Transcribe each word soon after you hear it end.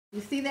You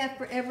see that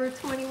Forever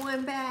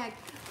 21 bag?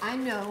 I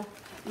know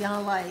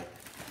y'all like,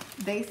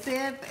 they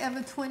said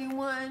Forever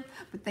 21,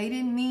 but they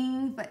didn't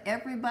mean for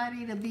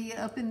everybody to be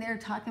up in there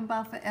talking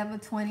about Forever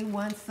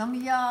 21. Some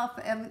of y'all,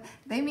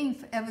 they mean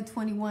Forever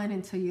 21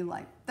 until you're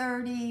like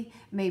 30,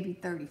 maybe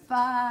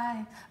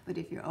 35. But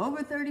if you're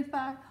over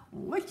 35,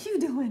 what you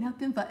doing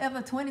up in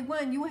Forever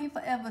 21? You ain't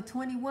Forever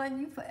 21,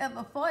 you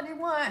Forever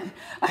 41.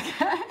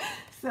 Okay?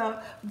 So,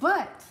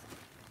 but,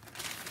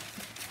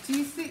 do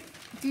you see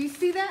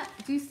that?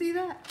 Do you see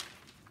that?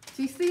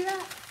 Do you see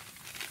that?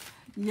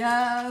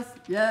 Yes,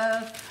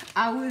 yes.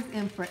 I was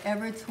in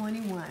Forever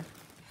 21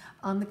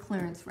 on the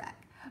clearance rack.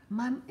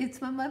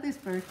 It's my mother's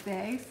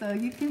birthday, so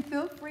you can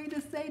feel free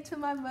to say to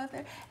my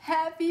mother,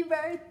 "Happy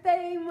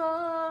birthday,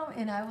 Mom!"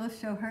 And I will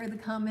show her the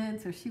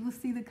comments, or she will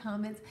see the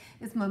comments.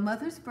 It's my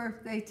mother's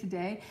birthday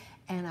today,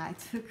 and I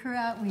took her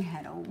out. We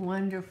had a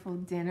wonderful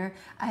dinner.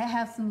 I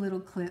have some little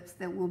clips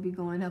that will be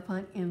going up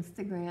on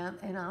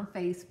Instagram and on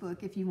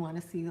Facebook if you want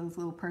to see those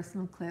little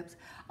personal clips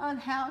on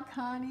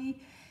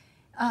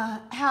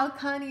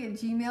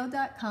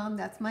halconnie@gmail.com.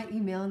 That's my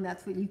email, and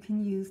that's what you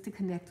can use to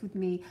connect with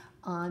me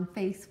on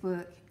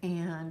Facebook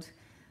and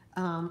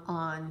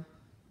on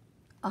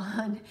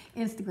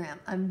Instagram.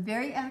 I'm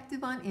very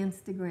active on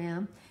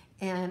Instagram,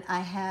 and I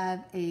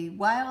have a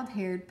wild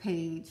haired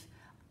page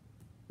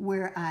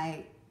where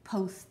I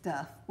post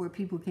stuff where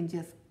people can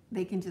just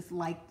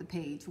like the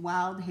page.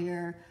 Wild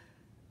haired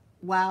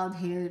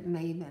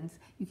mavens.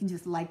 You can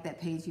just like that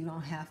page. You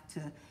don't have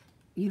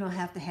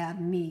to have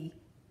me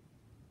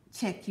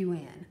check you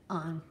in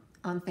on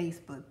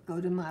Facebook. Go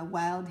to my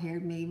Wild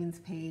Haired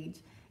Mavens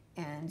page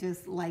and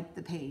just like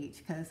the page,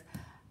 because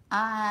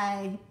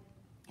I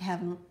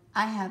haven't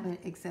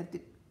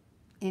accepted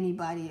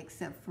anybody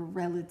except for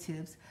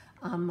relatives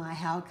on my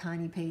Hal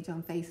Connie page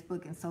on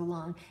Facebook in so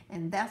long,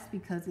 and that's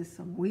because there's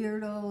some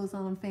weirdos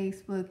on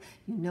Facebook.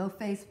 You know,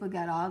 Facebook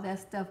got all that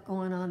stuff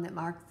going on that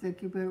Mark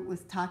Zuckerberg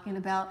was talking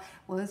about.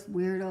 Well, it's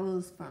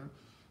weirdos from,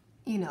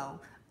 you know,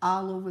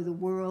 all over the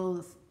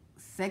world,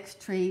 sex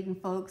trading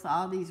folks,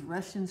 all these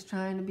Russians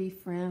trying to be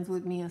friends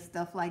with me and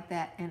stuff like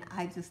that, and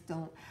I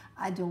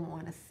don't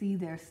want to see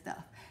their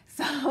stuff.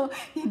 So,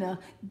 you know,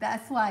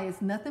 that's why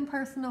it's nothing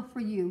personal for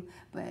you,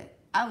 but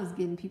I was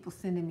getting people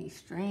sending me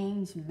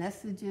strange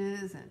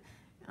messages and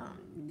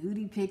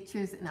nudie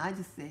pictures, and I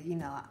just said, you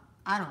know,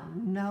 I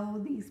don't know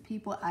these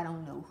people. I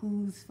don't know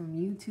who's from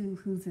YouTube,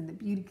 who's in the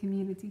beauty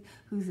community,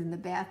 who's in the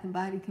bath and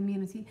body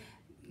community.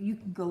 You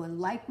can go and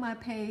like my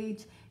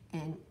page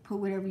and put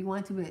whatever you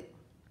want to it.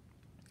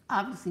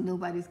 Obviously,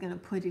 nobody's going to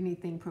put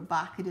anything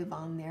provocative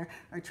on there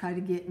or try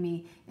to get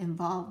me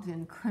involved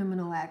in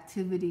criminal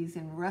activities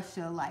in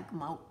Russia like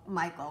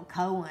Michael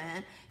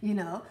Cohen. You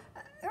know,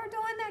 they're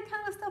doing that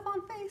kind of stuff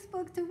on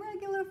Facebook to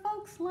regular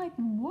folks like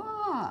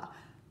moi.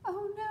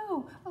 Oh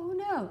no, oh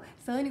no.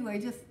 So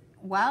anyway, just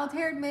Wild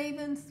Haired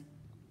Mavens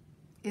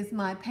is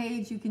my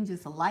page. You can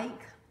just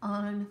like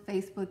on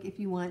Facebook if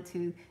you want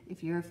to,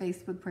 if you're a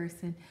Facebook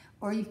person,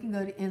 or you can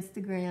go to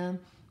Instagram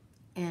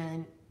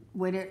and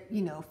whatever,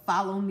 you know,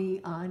 follow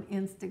me on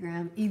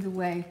Instagram. Either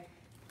way,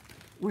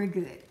 we're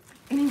good.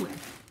 Anyway,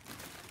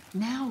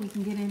 now we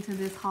can get into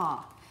this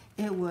haul.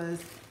 It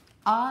was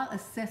all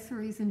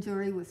accessories and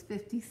jewelry was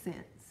 50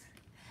 cents.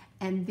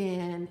 And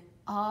then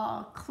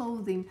all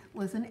clothing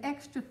was an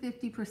extra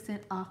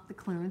 50% off the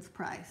clearance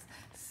price.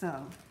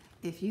 So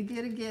if you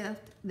get a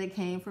gift that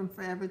came from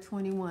Forever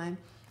 21,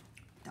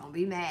 don't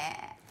be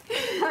mad.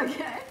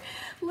 Okay,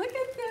 look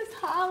at this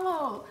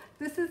hollow.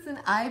 This is an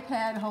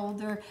iPad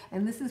holder,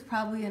 and this is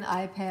probably an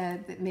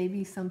iPad that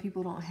maybe some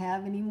people don't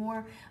have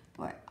anymore,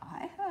 but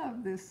I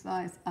have this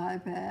size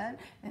iPad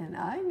and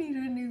I need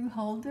a new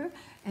holder.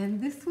 And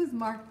this was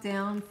marked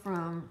down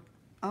from,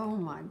 oh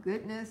my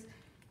goodness,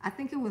 I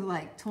think it was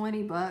like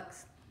 20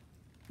 bucks.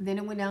 Then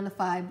it went down to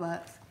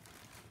 $5,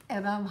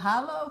 and I'm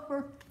hollow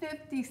for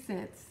 50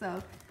 cents.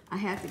 So I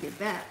had to get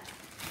that.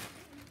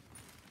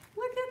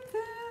 Look at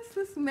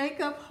this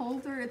makeup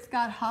holder. It's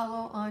got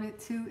hollow on it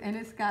too, and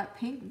it's got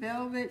pink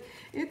velvet.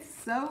 It's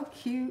so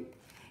cute.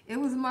 It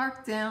was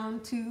marked down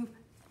to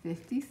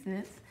 50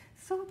 cents.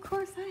 So of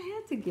course I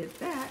had to get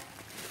that.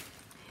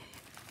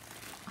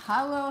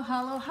 Hollow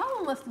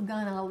must have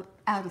gone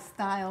out of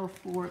style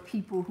for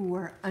people who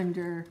are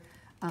under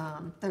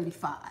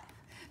 35.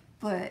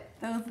 But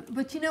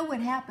you know what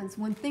happens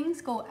when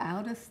things go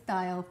out of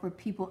style for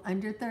people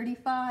under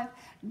 35?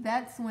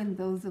 That's when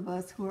those of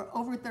us who are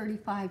over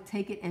 35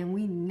 take it and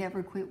we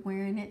never quit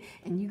wearing it.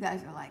 And you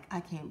guys are like,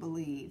 I can't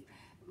believe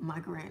my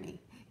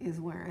granny is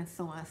wearing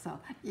so-and-so.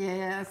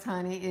 Yes,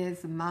 honey,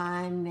 it's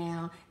mine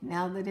now.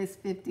 Now that it's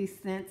 50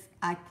 cents,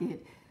 I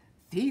could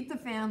feed the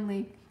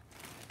family.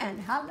 And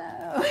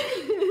hello,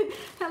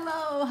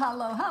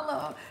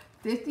 hello,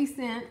 50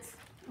 cents.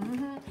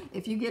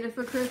 If you get it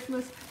for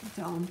Christmas,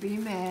 don't be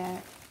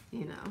mad,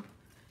 you know.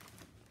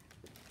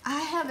 I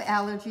have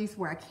allergies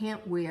where I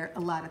can't wear a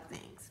lot of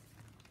things.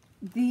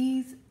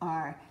 These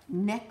are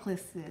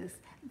necklaces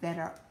that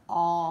are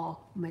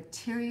all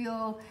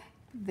material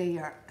They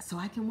are, so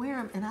I can wear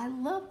them, and I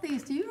love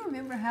these. Do you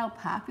remember how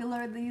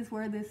popular these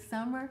were this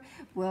summer?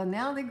 Well,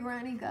 now that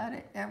Granny got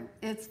it,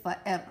 it's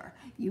forever.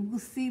 You will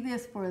see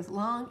this for as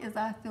long as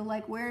I feel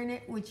like wearing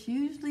it, which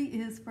usually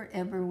is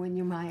forever when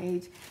you're my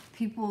age.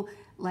 People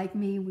like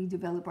me, we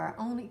develop our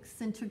own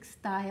eccentric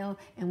style,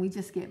 and we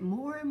just get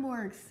more and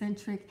more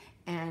eccentric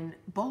and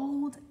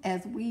bold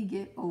as we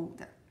get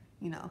older.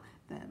 You know,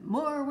 the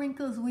more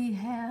wrinkles we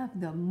have,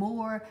 the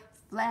more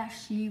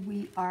flashy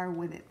we are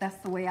with it. That's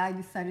the way I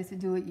decided to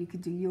do it. You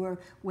could do your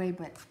way,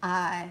 but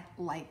I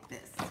like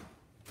this.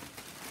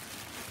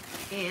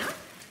 And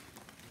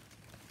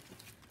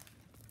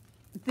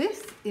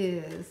this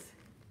is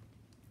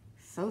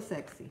so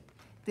sexy.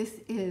 This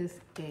is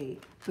a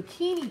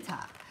bikini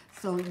top.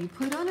 So you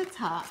put on a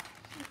top,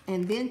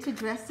 and then to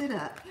dress it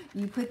up,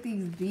 you put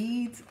these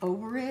beads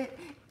over it,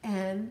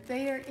 and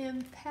they are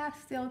in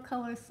pastel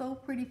colors, so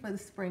pretty for the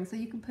spring. So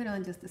you can put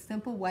on just a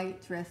simple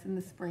white dress in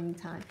the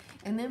springtime,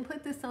 and then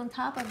put this on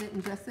top of it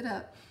and dress it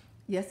up.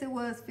 Yes, it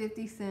was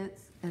 50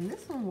 cents, and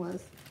this one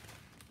was,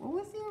 what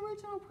was the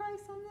original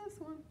price on this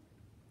one?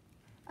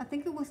 I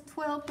think it was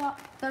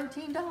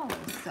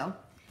 $13, so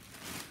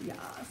yes.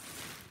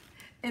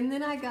 And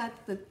then I got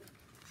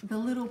the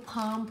little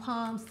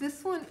pom-poms.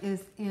 This one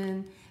is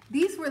in,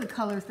 these were the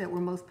colors that were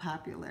most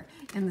popular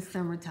in the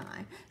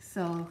summertime.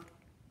 So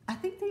I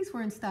think these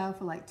were in style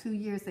for like 2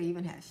 years. They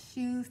even had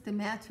shoes to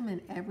match them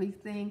and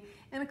everything.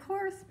 And of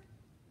course,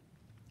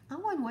 I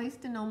wasn't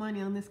wasting no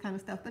money on this kind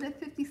of stuff, but at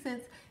 50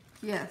 cents,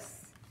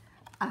 yes,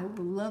 I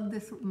will love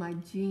this with my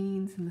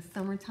jeans in the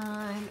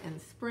summertime and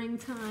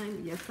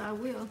springtime. Yes, I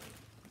will.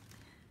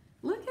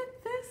 Look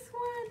at this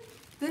one.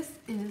 This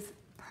is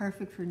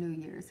perfect for New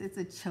Year's. It's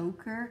a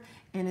choker,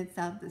 and it's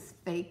out this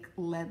fake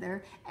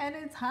leather, and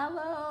it's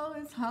hollow.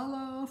 It's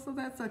hollow, so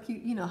that's so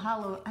cute. You know,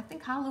 hollow, I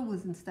think hollow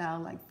was in style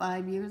like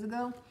 5 years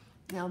ago.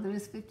 Now that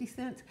it's 50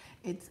 cents.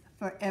 It's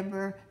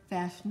forever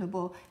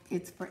fashionable.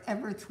 It's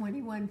forever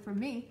 21 for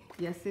me.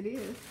 Yes, it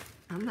is.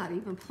 I'm not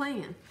even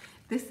playing.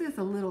 This is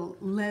a little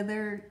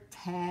leather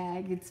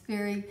tag. It's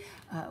very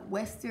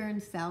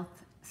Western,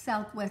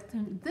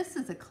 Southwestern. This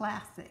is a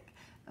classic,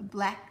 a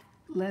black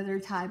leather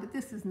tie, but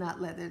this is not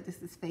leather.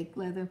 This is fake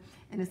leather,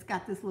 and it's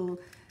got this little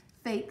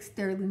fake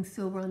sterling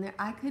silver on there.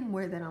 I couldn't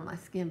wear that on my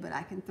skin, but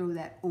I can throw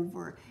that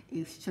over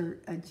a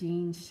shirt, a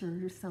jean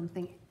shirt or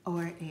something,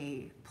 or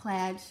a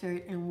plaid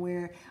shirt, and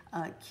wear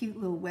a cute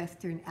little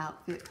Western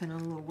outfit, put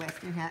on a little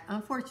Western hat.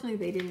 Unfortunately,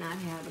 they did not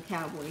have a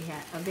cowboy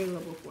hat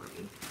available for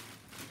me.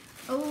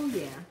 Oh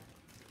yeah.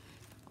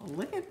 Oh,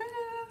 look at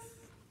this.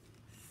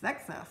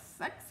 Sexy,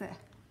 sexy.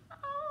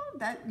 Oh,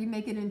 that, you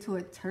make it into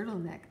a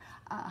turtleneck,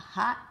 a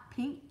hot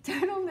pink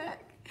turtleneck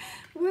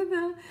with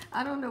a,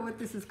 I don't know what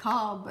this is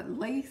called, but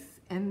lace,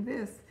 and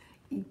this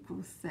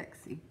equals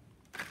sexy.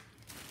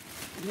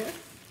 Yes.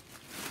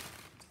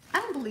 I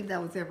don't believe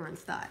that was ever in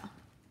style,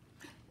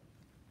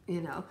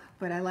 you know,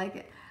 but I like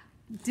it.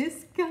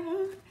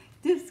 Disco,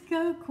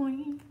 disco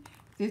queen,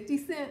 50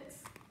 cents.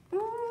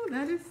 Oh,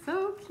 that is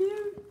so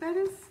cute. That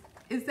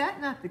is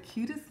that not the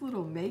cutest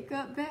little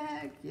makeup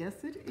bag? Yes,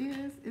 it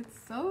is. It's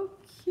so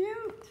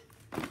cute.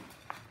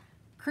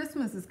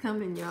 Christmas is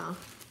coming, y'all.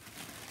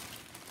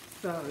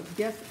 So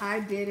yes,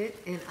 I did it,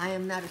 and I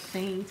am not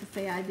ashamed to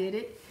say I did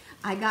it.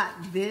 I got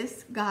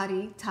this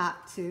gaudy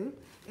top too.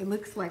 It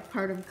looks like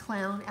part of a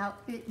clown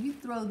outfit. You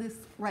throw this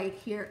right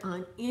here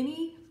on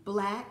any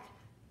black,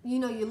 you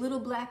know, your little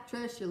black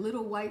dress, your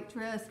little white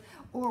dress,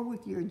 or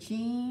with your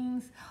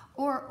jeans,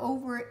 or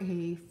over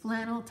a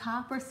flannel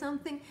top or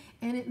something,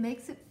 and it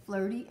makes it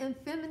flirty and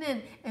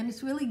feminine, and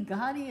it's really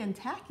gaudy and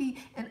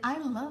tacky, and I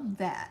love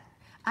that.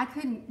 I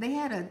couldn't, they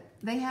had a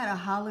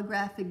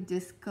holographic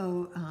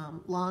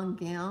disco long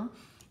gown,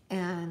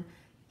 and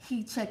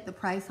he checked the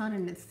price on it,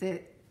 and it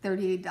said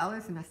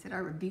 $38, and I said, I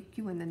rebuke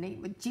you in the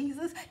name of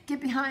Jesus.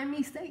 Get behind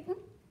me, Satan.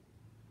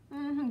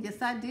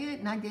 Yes, I did,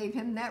 and I gave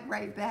him that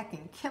right back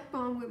and kept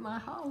on with my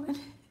hauling.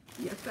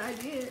 Yes, I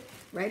did,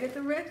 right at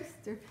the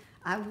register.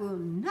 I will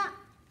not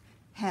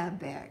have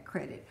bad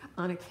credit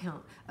on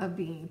account of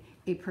being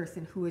a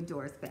person who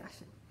adores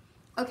fashion.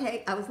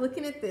 Okay, I was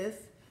looking at this.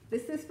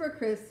 This is for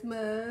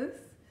Christmas.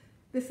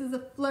 This is a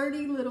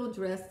flirty little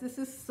dress. This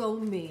is so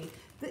me.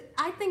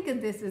 I think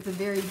of this as a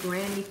very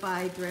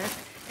grandified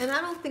dress, and I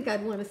don't think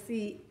I'd want to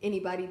see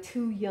anybody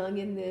too young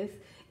in this,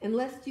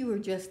 unless you were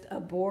just a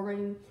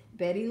boring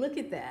Betty. Look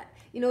at that.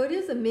 You know, it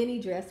is a mini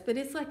dress, but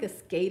it's like a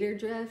skater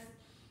dress.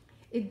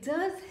 It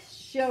does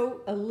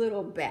show a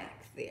little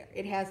back there.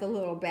 It has a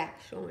little back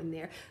showing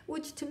there,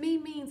 which to me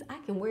means I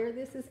can wear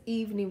this as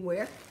evening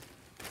wear.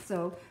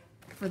 So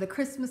for the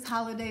Christmas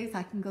holidays,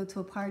 I can go to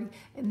a party,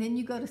 and then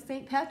you go to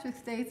St.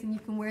 Patrick's Day and you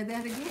can wear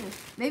that again.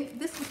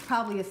 This was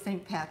probably a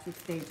St.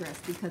 Patrick's Day dress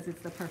because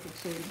it's the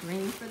perfect shade of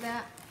green for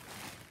that.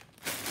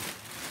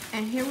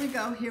 And here we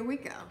go, here we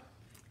go.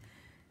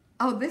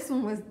 Oh, this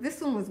one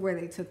was where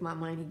they took my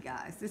money,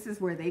 guys. This is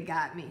where they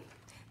got me.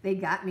 They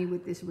got me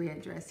with this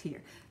red dress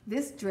here.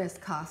 This dress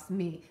cost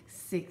me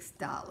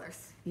 $6.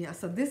 Yeah,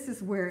 so this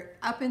is where,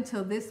 up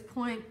until this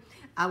point,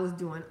 I was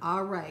doing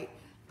all right.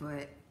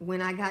 But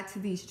when I got to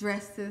these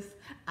dresses,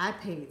 I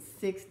paid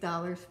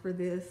 $6 for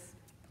this.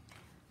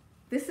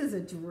 This is a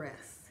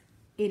dress.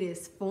 It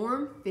is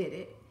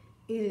form-fitted.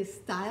 It is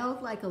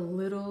styled like a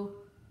little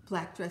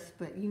black dress,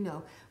 but you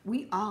know,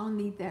 we all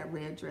need that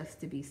red dress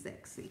to be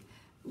sexy.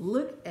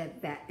 Look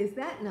at that. Is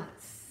that not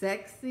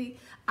sexy?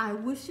 I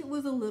wish it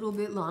was a little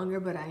bit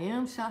longer, but I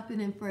am shopping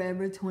in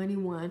Forever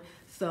 21,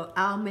 so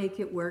I'll make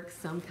it work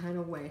some kind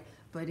of way.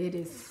 But it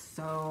is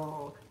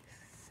so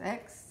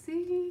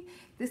sexy.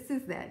 This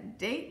is that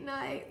date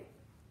night.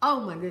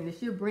 Oh my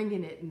goodness, you're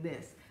bringing it in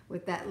this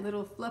with that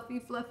little fluffy,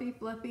 fluffy,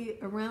 fluffy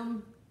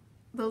around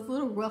those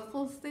little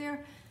ruffles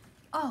there.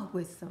 Oh,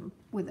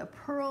 with a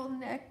pearl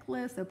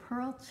necklace, a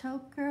pearl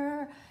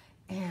choker,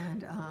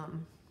 and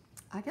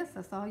I guess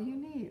that's all you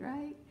need,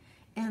 right?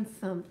 And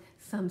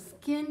some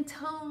skin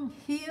tone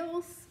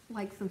heels,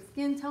 like some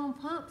skin tone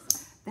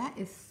pumps. That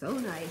is so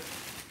nice.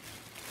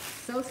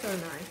 So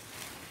nice.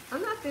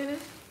 I'm not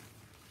finished.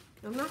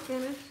 I'm not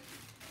finished.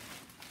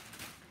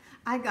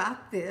 I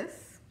got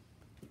this.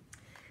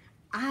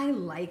 I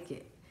like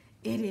it.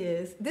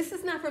 This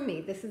is not for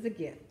me. This is a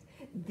gift.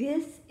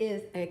 This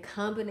is a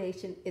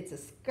combination. It's a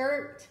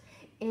skirt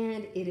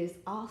and it is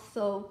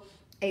also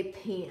a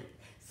pant.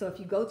 So if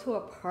you go to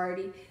a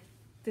party,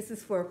 this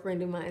is for a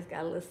friend of mine. It's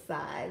got a little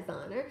size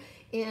on her.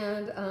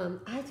 And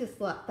I just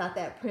thought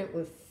that print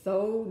was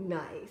so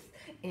nice.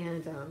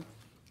 And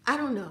I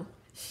don't know.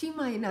 She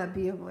might not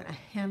be able to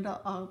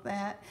handle all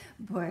that,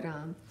 but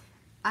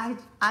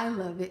I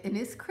love it. And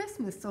it's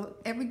Christmas, so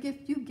every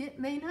gift you get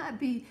may not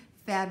be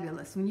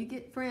fabulous. When you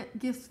get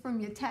gifts from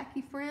your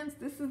tacky friends,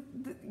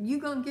 you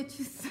gonna get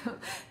you some.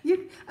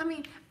 I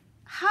mean,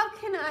 how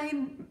can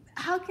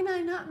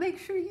I not make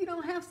sure you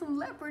don't have some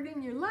leopard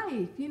in your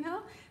life? You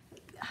know,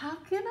 how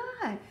can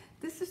I?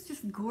 This is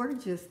just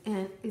gorgeous,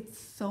 and it's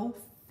so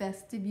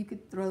festive. You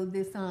could throw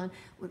this on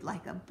with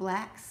like a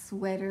black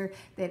sweater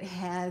that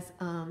has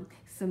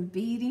some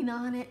beading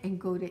on it, and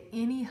go to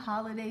any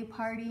holiday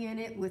party in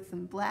it with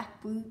some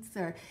black boots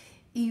or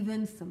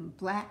even some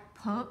black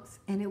pumps,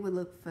 and it would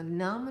look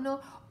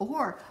phenomenal.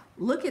 Or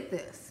look at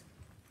this.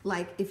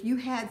 Like if you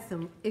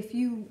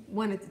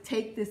wanted to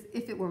take this,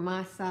 if it were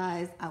my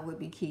size, I would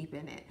be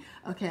keeping it,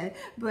 okay?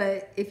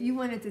 But if you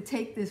wanted to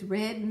take this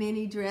red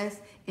mini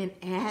dress and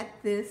add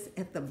this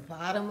at the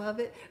bottom of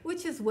it,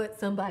 which is what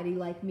somebody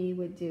like me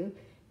would do,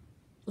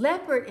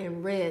 leopard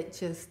and red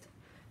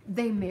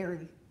they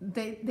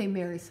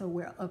marry so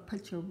well. Or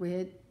put your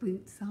red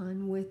boots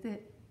on with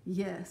it,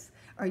 yes,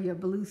 or your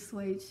blue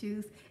suede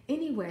shoes.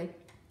 Anyway,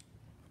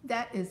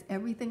 that is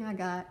everything I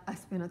got. I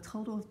spent a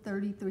total of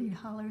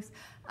 $33.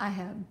 I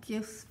have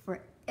gifts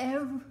for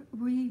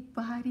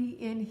everybody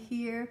in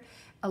here,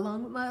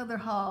 along with my other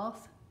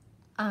hauls.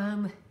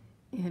 I'm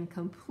in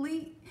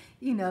complete,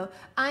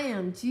 I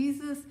am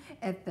Jesus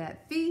at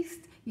that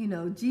feast.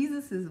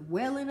 Jesus is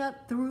welling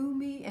up through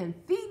me and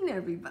feeding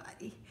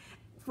everybody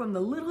from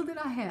the little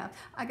that I have.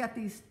 I got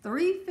these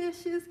 3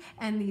 fishes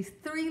and these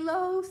 3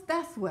 loaves.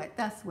 That's what.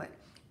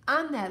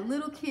 I'm that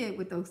little kid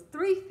with those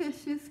 3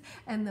 fishes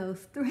and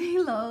those 3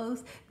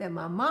 loaves that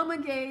my mama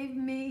gave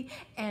me.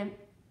 And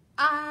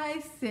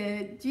I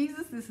said,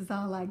 Jesus, this is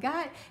all I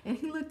got. And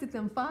he looked at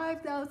them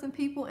 5,000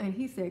 people and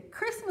he said,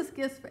 Christmas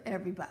gifts for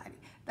everybody.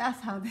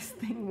 That's how this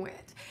thing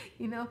went.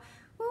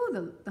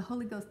 Ooh, the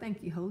Holy Ghost,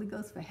 thank you, Holy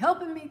Ghost, for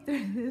helping me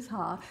through this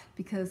haul.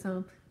 Because,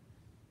 can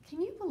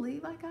you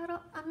believe I got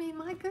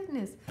my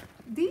goodness.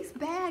 These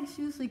bags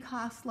usually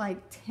cost like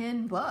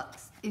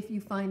 $10 if you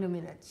find them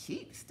in a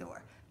cheap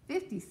store.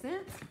 50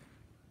 cents?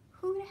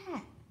 Who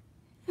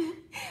that?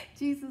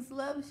 Jesus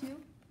loves you.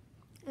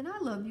 And I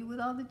love you with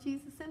all that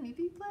Jesus in me.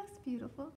 Be blessed, beautiful.